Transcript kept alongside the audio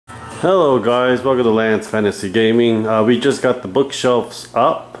Hello guys, welcome to Lance Fantasy Gaming. We just got the bookshelves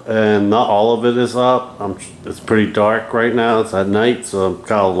up and not all of it is up. It's pretty dark right now, it's at night, so I've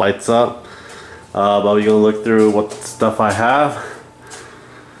got all lights up. But we're gonna look through what stuff I have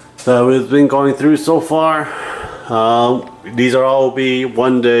that we've been going through so far. These are all be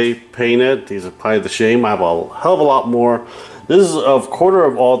one day painted. These are probably the shame. I have a hell of a lot more. This is a quarter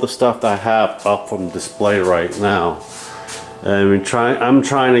of all the stuff that I have up from display right now. And I'm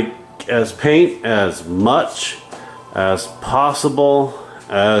trying to paint as much as possible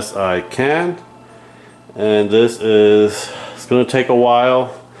as I can. And it's going to take a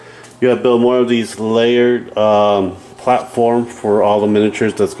while. You got to build more of these layered platform for all the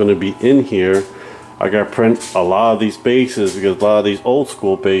miniatures that's going to be in here. I got to print a lot of these bases because a lot of these old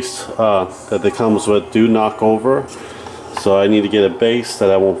school base that they comes with do knock over. So I need to get a base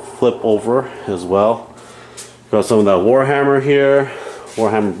that I won't flip over as well. Got some of that Warhammer here.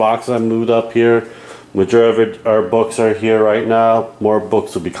 Warhammer boxes I moved up here. Majority of our books are here right now. More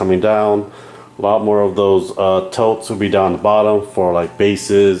books will be coming down. A lot more of those totes will be down the bottom for like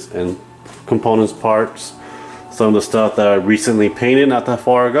bases and components parts. Some of the stuff that I recently painted not that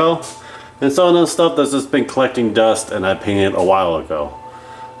far ago. And some of the stuff that's just been collecting dust and I painted a while ago.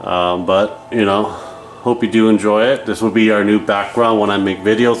 But you know, hope you do enjoy it. This will be our new background when I make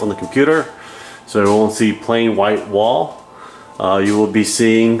videos on the computer. So you won't see plain white wall. You will be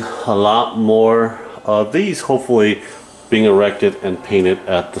seeing a lot more of these hopefully being erected and painted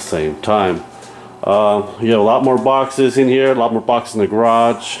at the same time. You have a lot more boxes in here, a lot more boxes in the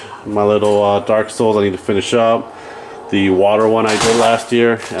garage. My little Dark Souls I need to finish up. The water one I did last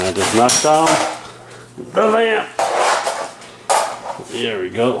year and I just knocked down the lamp. There we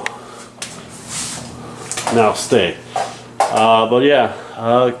go. Now stay. But yeah,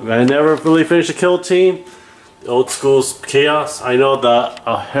 I never really finished a Kill Team. Old School's Chaos. I know that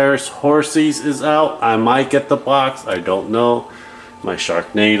Harris Horses is out. I might get the box. I don't know. My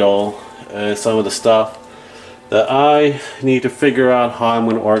Sharknado and some of the stuff that I need to figure out how I'm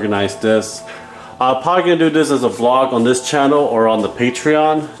going to organize this. I'm probably going to do this as a vlog on this channel or on the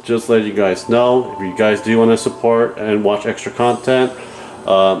Patreon. Just let you guys know. If you guys do want to support and watch extra content,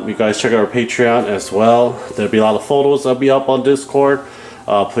 you guys check out our Patreon as well. There'll be a lot of photos that'll be up on Discord.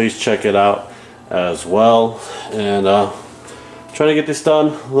 Please check it out as well. And trying to get this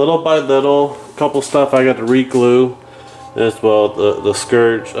done little by little. A couple stuff I got to re-glue as well. The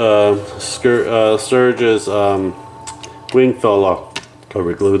Scourge's wing fell off. Gotta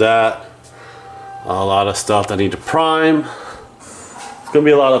re-glue that. A lot of stuff that I need to prime. It's gonna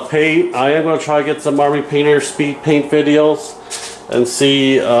be a lot of paint. I am gonna try to get some Army Painter speed paint videos and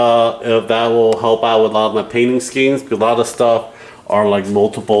see if that will help out with a lot of my painting schemes, because a lot of stuff are like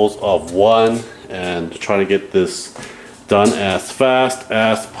multiples of one, and trying to get this done as fast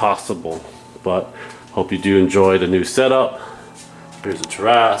as possible. But hope you do enjoy the new setup. Here's a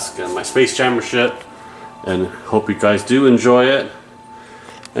Tarrasque and my Space Jammer ship, and hope you guys do enjoy it.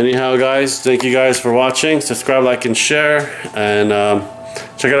 Anyhow guys, thank you guys for watching. Subscribe, like, and share, and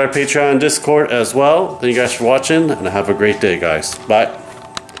check out our Patreon and Discord as well. Thank you guys for watching, and have a great day guys. Bye.